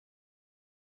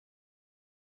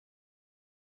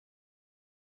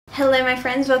Hello my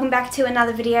friends, welcome back to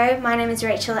another video. My name is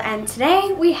Rachel and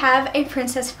today we have a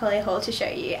Princess Polly haul to show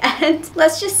you, and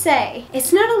let's just say,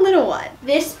 it's not a little one.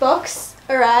 This box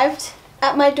arrived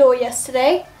at my door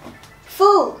yesterday,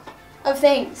 full of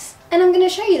things. And I'm going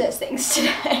to show you those things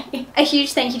today. A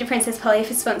huge thank you to Princess Polly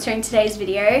for sponsoring today's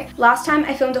video. Last time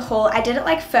I filmed a haul, I did it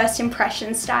like first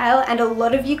impression style, and a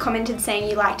lot of you commented saying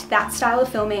you liked that style of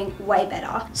filming way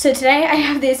better. So today I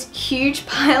have this huge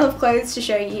pile of clothes to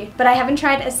show you, but I haven't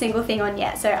tried a single thing on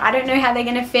yet, so I don't know how they're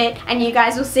going to fit, and you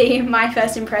guys will see my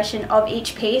first impression of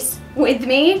each piece with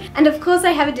me. And of course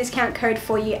I have a discount code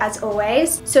for you as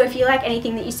always, so if you like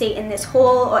anything that you see in this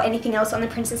haul or anything else on the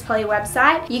Princess Polly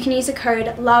website, you can use the code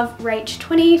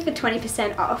LOVERACH20 for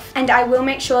 20% off. And I will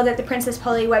make sure that the Princess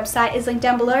Polly website is linked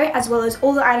down below, as well as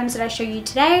all the items that I show you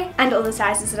today and all the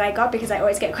sizes that I got, because I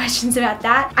always get questions about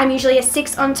that. I'm usually a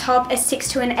 6 on top, a 6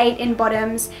 to an 8 in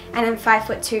bottoms, and I'm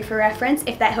 5'2" for reference,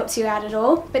 if that helps you out at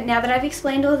all. But now that I've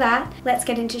explained all that, let's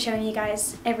get into showing you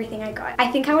guys everything I got.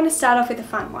 I think I want to start off with a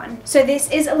fun one. So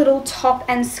this is a little top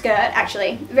and skirt,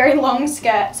 actually, very long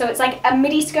skirt. So it's like a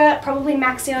midi skirt, probably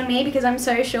maxi on me because I'm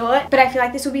so short, but I feel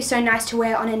like this would be so nice to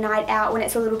wear on a night out when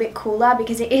it's a little bit cooler,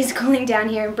 because it is cooling down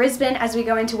here in Brisbane as we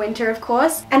go into winter, of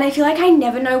course. And I feel like I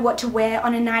never know what to wear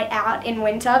on a night out in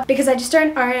winter because I just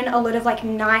don't own a lot of like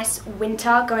nice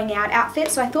winter going out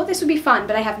outfits. So I thought this would be fun,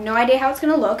 but I have no idea how it's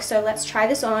gonna look. So let's try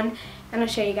this on and I'll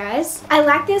show you guys. I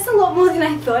like this a lot more than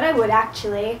I thought I would,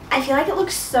 actually. I feel like it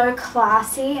looks so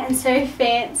classy and so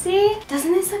fancy.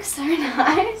 Doesn't this look so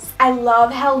nice? I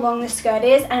love how long the skirt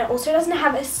is, and it also doesn't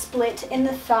have a split in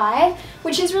the thigh,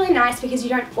 which is really nice because you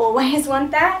don't always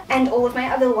want that. And all of my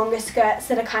other longer skirts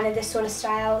that are kind of this sort of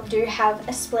style do have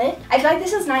a split. I feel like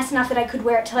this is nice enough that I could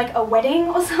wear it to like a wedding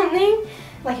or something.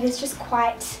 Like, it is just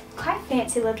quite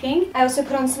fancy looking. I also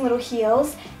put on some little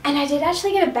heels, and I did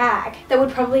actually get a bag that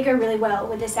would probably go really well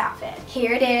with this outfit.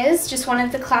 Here it is, just one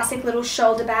of the classic little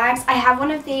shoulder bags. I have one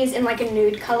of these in like a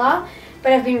nude color,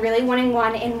 but I've been really wanting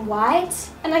one in white,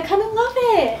 and I kind of love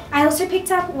it. I also picked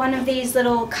up one of these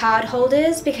little card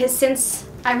holders because since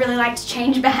I really like to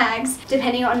change bags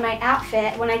depending on my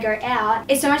outfit when I go out,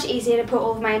 it's so much easier to put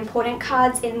all of my important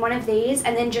cards in one of these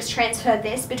and then just transfer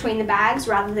this between the bags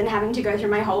rather than having to go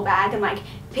through my whole bag and like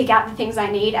pick out the things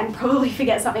I need and probably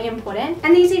forget something important.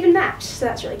 And these even match, so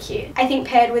that's really cute. I think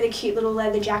paired with a cute little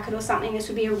leather jacket or something, this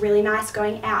would be a really nice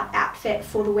going out outfit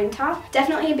for the winter.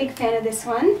 Definitely a big fan of this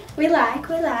one. We like.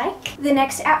 The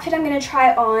next outfit I'm going to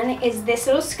try on is this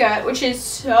little skirt, which is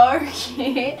so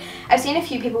cute. I've seen a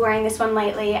few people wearing this one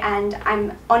lately and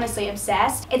I'm honestly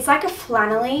obsessed. It's like a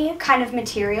flannelly kind of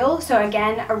material, so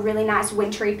again, a really nice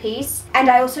wintry piece. And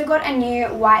I also got a new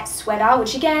white sweater,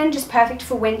 which again, just perfect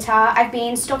for winter. I've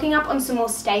been stocking up on some more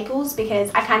staples because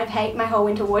I kind of hate my whole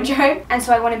winter wardrobe, and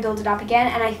so I want to build it up again,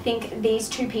 and I think these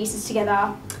two pieces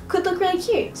together could look really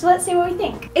cute. So let's see what we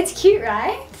think. It's cute,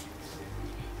 right?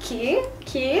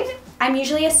 Cute. I'm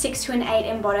usually a 6 to an 8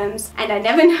 in bottoms, and I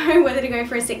never know whether to go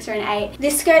for a 6 or an 8.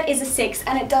 This skirt is a 6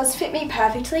 and it does fit me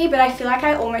perfectly, but I feel like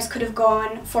I almost could have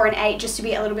gone for an 8 just to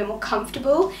be a little bit more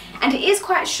comfortable. And it is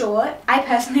quite short. I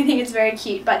personally think it's very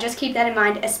cute, but just keep that in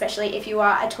mind, especially if you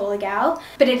are a taller gal.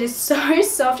 But it is so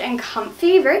soft and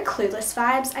comfy, very Clueless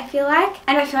vibes, I feel like.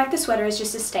 And I feel like the sweater is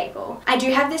just a staple. I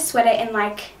do have this sweater in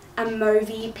like a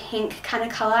mauvey pink kind of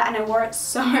color, and I wore it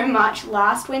so much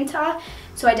last winter,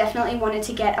 so I definitely wanted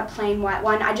to get a plain white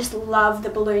one. I just love the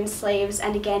balloon sleeves,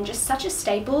 and again, just such a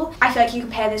staple. I feel like you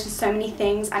could pair this with so many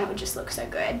things and it would just look so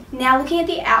good. Now looking at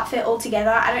the outfit all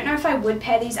together, I don't know if I would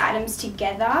pair these items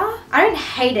together. I don't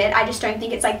hate it, I just don't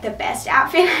think it's like the best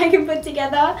outfit I can put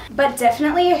together, but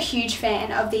definitely a huge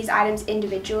fan of these items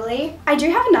individually. I do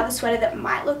have another sweater that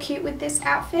might look cute with this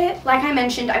outfit. Like I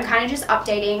mentioned, I'm kind of just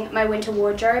updating my winter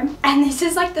wardrobe, and this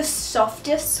is like the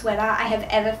softest sweater I have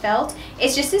ever felt.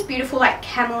 It's just this beautiful like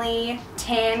camely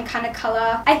tan kind of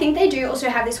color. I think they do also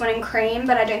have this one in cream,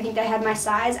 but I don't think they had my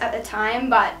size at the time,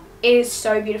 but it is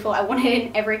so beautiful. I want it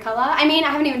in every color. I mean, I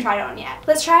haven't even tried it on yet.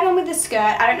 Let's try it on with the skirt.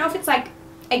 I don't know if it's like,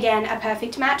 again, a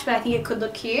perfect match, but I think it could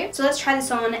look cute. So let's try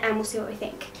this on and we'll see what we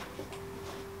think.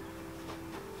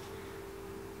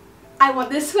 I want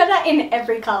this sweater in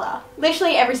every color,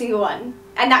 literally every single one,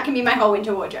 and that can be my whole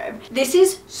winter wardrobe. This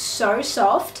is so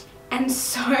soft and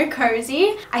so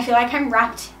cozy. I feel like I'm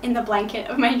wrapped in the blanket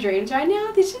of my dreams right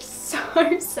now. This is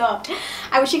so soft.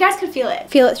 I wish you guys could feel it.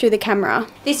 Feel it through the camera.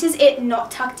 This is it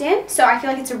not tucked in, so I feel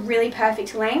like it's a really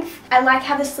perfect length. I like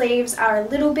how the sleeves are a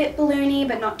little bit balloony,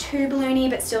 but not too balloony,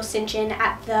 but still cinch in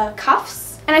at the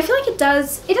cuffs. And I feel like it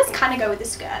does kind of go with the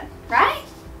skirt, right?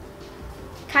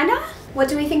 Kinda? What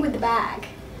do we think with the bag?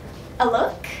 A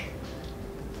look?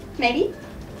 Maybe?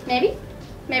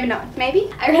 maybe not.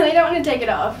 Maybe? I really don't want to take it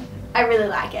off. I really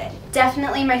like it.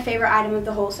 Definitely my favorite item of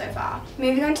the haul so far.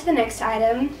 Moving on to the next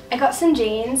item, I got some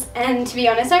jeans, and to be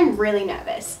honest, I'm really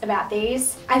nervous about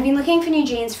these. I've been looking for new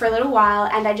jeans for a little while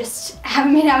and I just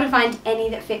haven't been able to find any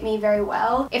that fit me very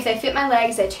well. If they fit my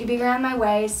legs, they're too big around my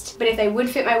waist, but if they would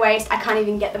fit my waist, I can't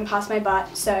even get them past my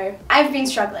butt, so I've been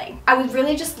struggling. I would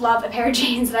really just love a pair of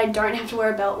jeans that I don't have to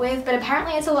wear a belt with, but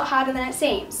apparently it's a lot harder than it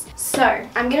seems. So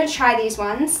I'm gonna try these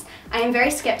ones. I am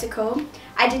very skeptical.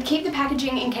 I did keep the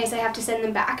packaging in case I have to send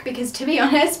them back because, to be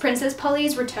honest, Princess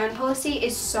Polly's return policy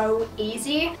is so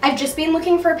easy. I've just been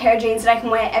looking for a pair of jeans that I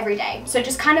can wear every day. So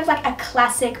just kind of like a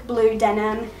classic blue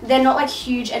denim. They're not like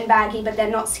huge and baggy, but they're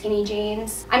not skinny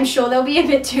jeans. I'm sure they'll be a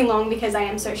bit too long because I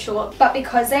am so short, but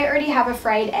because they already have a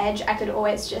frayed edge, I could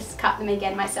always just cut them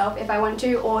again myself if I want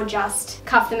to, or just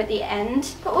cuff them at the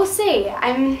end. But we'll see.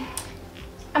 I'm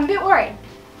a bit worried.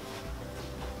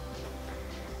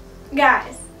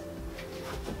 Guys.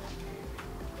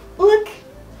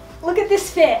 Look at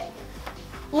this fit.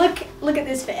 Look at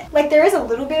this fit. Like, there is a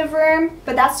little bit of room,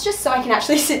 but that's just so I can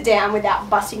actually sit down without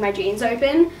busting my jeans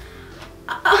open.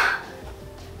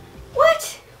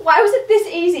 What? Why was it this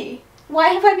easy? Why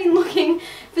have I been looking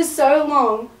for so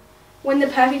long when the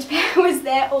perfect pair was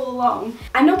there all along?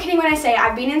 I'm not kidding when I say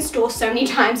I've been in stores so many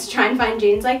times to try and find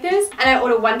jeans like this, and I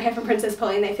ordered one pair from Princess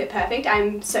Polly and they fit perfect.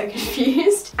 I'm so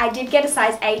confused. I did get a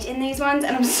size 8 in these ones,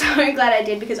 and I'm so glad I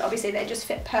did because obviously they just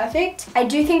fit perfect. I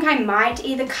do think I might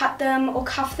either cut them or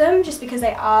cuff them just because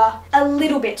they are a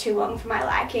little bit too long for my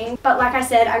liking. But like I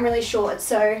said, I'm really short,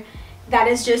 so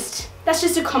that's just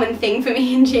a common thing for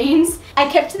me in jeans. I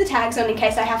kept the tags on in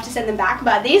case I have to send them back,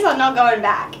 but these are not going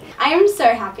back. I am so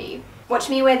happy. Watch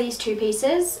me wear these 2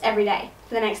 pieces every day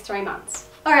for the next 3 months.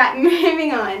 Alright,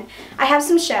 moving on. I have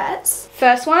some shirts.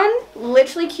 First one,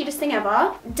 literally cutest thing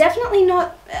ever. Definitely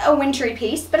not a wintry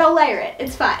piece, but I'll layer it.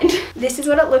 It's fine. This is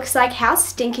what it looks like. How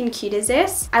stinking cute is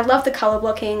this? I love the color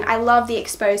blocking. I love the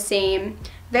exposed seam.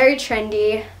 Very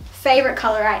trendy. Favorite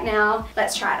color right now.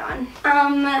 Let's try it on.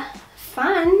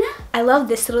 Fun. I love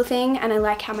this little thing, and I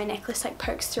like how my necklace like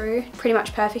pokes through pretty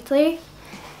much perfectly.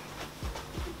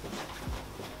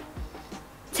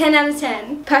 10 out of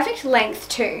 10. Perfect length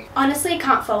too. Honestly,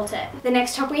 can't fault it. The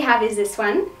next top we have is this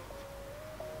one.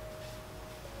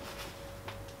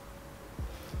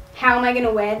 How am I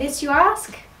gonna wear this, you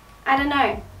ask? I don't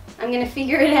know. I'm gonna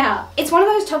figure it out. It's one of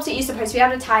those tops that you're supposed to be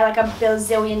able to tie like a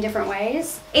bazillion different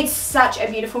ways. It's such a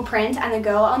beautiful print, and the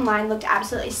girl online looked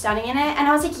absolutely stunning in it, and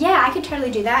I was like, yeah, I could totally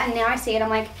do that, and now I see it, I'm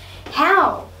like,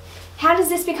 how? How does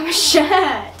this become a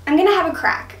shirt? I'm gonna have a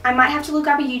crack. I might have to look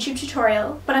up a YouTube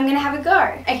tutorial, but I'm gonna have a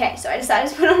go. Okay, so I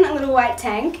decided to put on a little white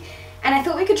tank, and I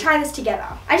thought we could try this together.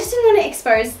 I just didn't want to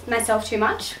expose myself too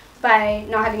much by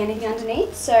not having anything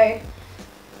underneath, so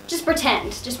just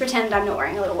pretend I'm not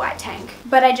wearing a little white tank.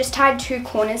 But I just tied 2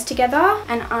 corners together,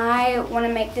 and I want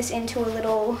to make this into a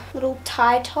little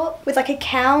tie top with like a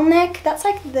cowl neck. That's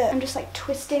like I'm just like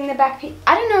twisting the back piece.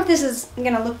 I don't know if this is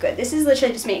gonna look good. This is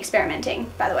literally just me experimenting,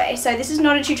 by the way. So this is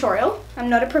not a tutorial. I'm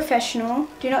not a professional.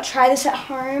 Do not try this at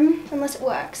home unless it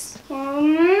works.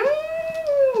 Nah,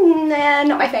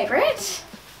 not my favorite.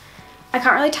 I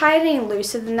can't really tie it any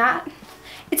looser than that.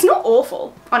 It's not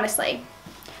awful, honestly.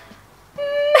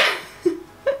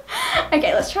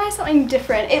 Okay, let's try something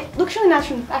different. It looks really nice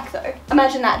from the back though.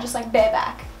 Imagine that, just like bare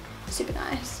back. Super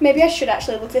nice. Maybe I should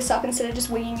actually look this up instead of just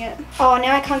winging it. Oh,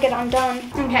 now I can't get it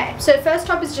undone. Okay, so first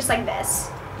top is just like this.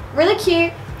 Really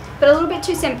cute, but a little bit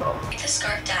too simple. Make the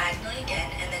scarf diagonally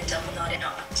again and then double knot it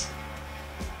out.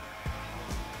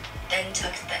 Then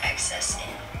tuck the excess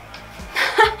in.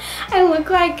 I look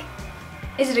like,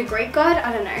 is it a Greek god?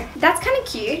 I don't know. That's kind of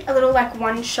cute. A little like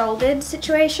one-shouldered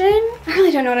situation. I really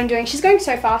don't know what I'm doing. She's going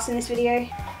so fast in this video.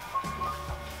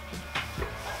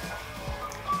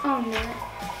 Oh no.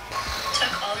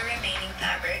 Tuck all the remaining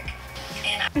fabric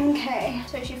and... Okay,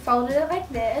 so she folded it like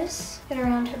this. Get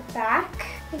around her back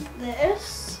like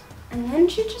this. And then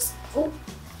she just,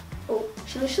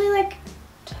 she literally like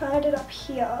tied it up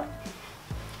here.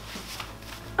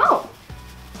 Oh.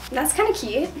 That's kind of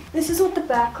cute. This is what the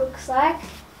back looks like.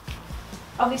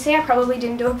 Obviously, I probably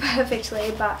didn't do it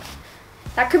perfectly, but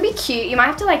that could be cute. You might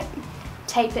have to like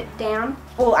tape it down.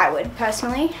 Well, I would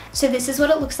personally. So this is what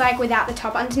it looks like without the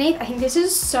top underneath. I think this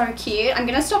is so cute. I'm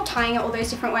gonna stop tying it all those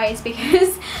different ways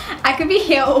because I could be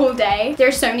here all day. There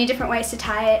are so many different ways to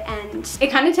tie it, and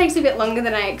it kind of takes a bit longer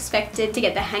than I expected to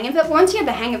get the hang of it. But once you get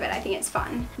the hang of it, I think it's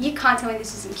fun. You can't tell me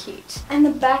this isn't cute. And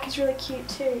the back is really cute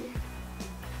too.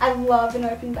 I love an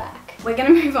open back. We're gonna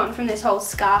move on from this whole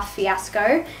scarf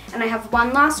fiasco, and I have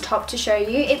one last top to show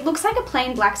you. It looks like a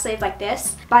plain black sleeve like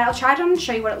this, but I'll try it on and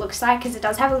show you what it looks like because it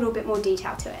does have a little bit more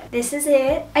detail to it. This is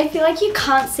it. I feel like you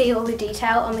can't see all the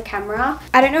detail on the camera.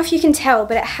 I don't know if you can tell,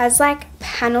 but it has like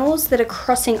panels that are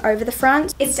crossing over the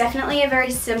front. It's definitely a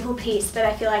very simple piece, but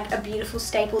I feel like a beautiful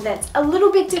staple that's a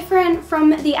little bit different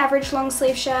from the average long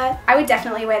sleeve shirt. I would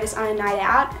definitely wear this on a night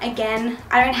out. Again,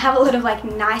 I don't have a lot of like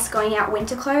nice going out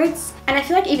winter clothes, and I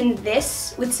feel like even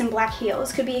this with some black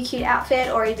heels could be a cute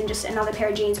outfit, or even just another pair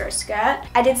of jeans or a skirt.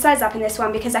 I did size up in this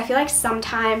one because I feel like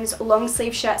sometimes long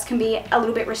sleeve shirts can be a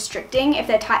little bit restricting if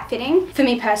they're tight fitting. For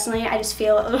me personally, I just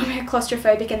feel a little bit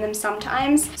claustrophobic in them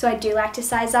sometimes, so I do like to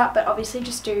size up, but obviously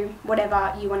just do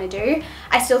whatever you want to do.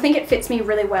 I still think it fits me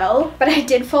really well, but I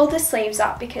did fold the sleeves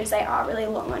up because they are really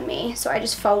long on me, so I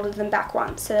just folded them back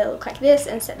once so they look like this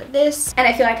instead of this, and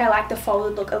I feel like I like the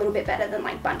folded look a little bit better than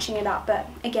like bunching it up. But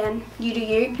again, you do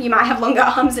you. You might have longer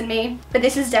arms than me, but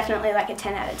this is definitely like a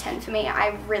 10 out of 10 for me.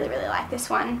 I really like this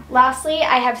one. Lastly,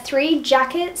 I have 3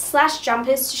 jackets slash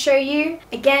jumpers to show you.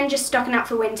 Again, just stocking up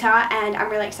for winter, and I'm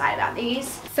really excited about these.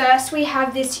 First, we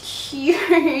have this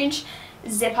huge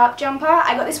zip up jumper.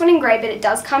 I got this one in grey, but it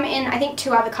does come in I think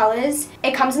 2 other colours.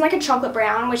 It comes in like a chocolate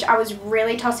brown, which I was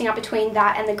really tossing up between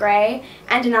that and the grey,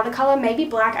 and another colour, maybe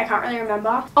black, I can't really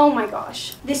remember. Oh my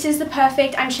gosh, this is the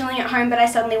perfect I'm chilling at home but I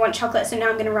suddenly want chocolate, so now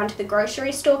I'm gonna run to the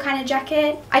grocery store kind of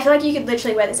jacket. I feel like you could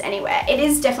literally wear this anywhere. It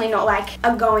is definitely not like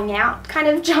a going out kind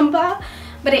of jumper,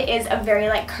 but it is a very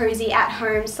like cozy at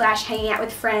home slash hanging out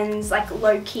with friends, like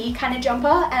low-key kind of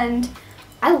jumper, and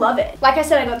I love it. Like I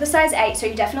said, I got the size 8, so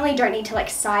you definitely don't need to like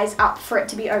size up for it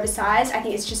to be oversized. I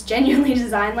think it's just genuinely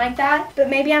designed like that. But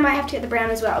maybe I might have to get the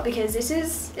brown as well because this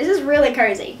is really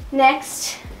cozy.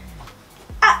 Next,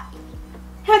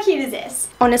 how cute is this?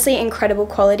 Honestly, incredible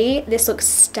quality. This looks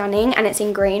stunning, and it's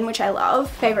in green, which I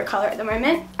love. Favorite color at the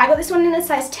moment. I got this one in a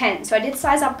size 10, so I did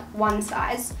size up 1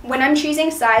 size. When I'm choosing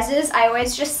sizes, I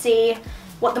always just see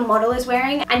what the model is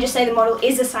wearing and just say the model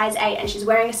is a size 8 and she's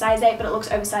wearing a size 8 but it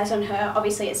looks oversized on her.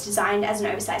 Obviously it's designed as an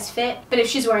oversized fit, but if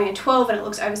she's wearing a 12 and it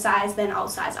looks oversized, then I'll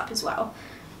size up as well.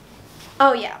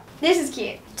 Oh yeah, this is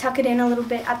cute. Tuck it in a little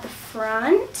bit at the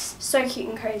front. So cute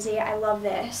and cozy. I love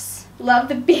this. Love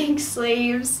the big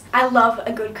sleeves. I love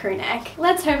a good crew neck.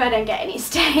 Let's hope I don't get any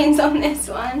stains on this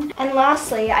one. And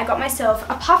lastly, I got myself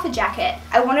a puffer jacket.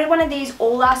 I wanted one of these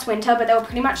all last winter, but they were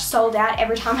pretty much sold out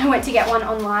every time I went to get one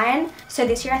online. So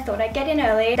this year I thought I'd get in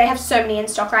early. They have so many in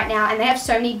stock right now, and they have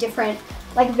so many different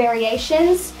like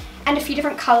variations and a few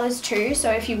different colors too.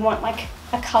 So if you want like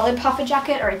a colored puffer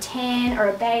jacket or a tan or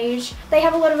a beige, they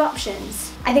have a lot of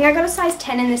options. I think I got a size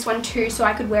 10 in this one too, so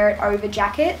I could wear it over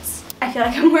jackets. I feel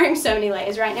like I'm wearing so many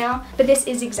layers right now, but this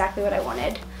is exactly what I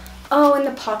wanted. Oh, and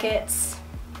the pockets.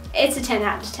 It's a 10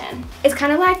 out of 10. It's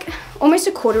kind of like almost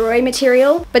a corduroy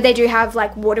material, but they do have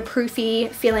like waterproofy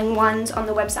feeling ones on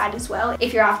the website as well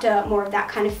if you're after more of that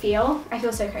kind of feel. I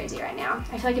feel so cozy right now.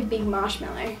 I feel like a big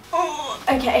marshmallow. Oh,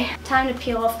 okay, time to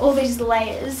peel off all these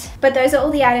layers. But those are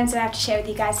all the items that I have to share with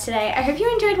you guys today. I hope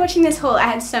you enjoyed watching this haul. I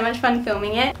had so much fun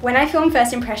filming it. When I film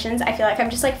first impressions, I feel like I'm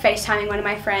just like FaceTiming one of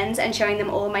my friends and showing them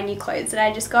all of my new clothes that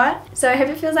I just got. So I hope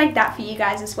it feels like that for you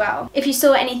guys as well. If you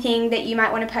saw anything that you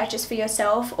might want to purchase for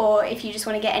yourself, or if you just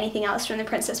want to get anything else from the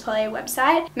Princess Polly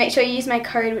website, make sure you use my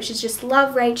code, which is just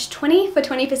LOVERACH20 for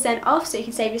 20% off, so you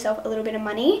can save yourself a little bit of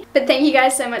money. But thank you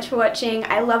guys so much for watching.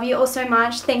 I love you all so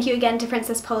much. Thank you again to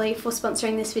Princess Polly for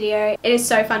sponsoring this video. It is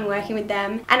so fun working with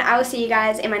them, and I will see you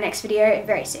guys in my next video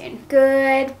very soon.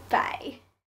 Goodbye.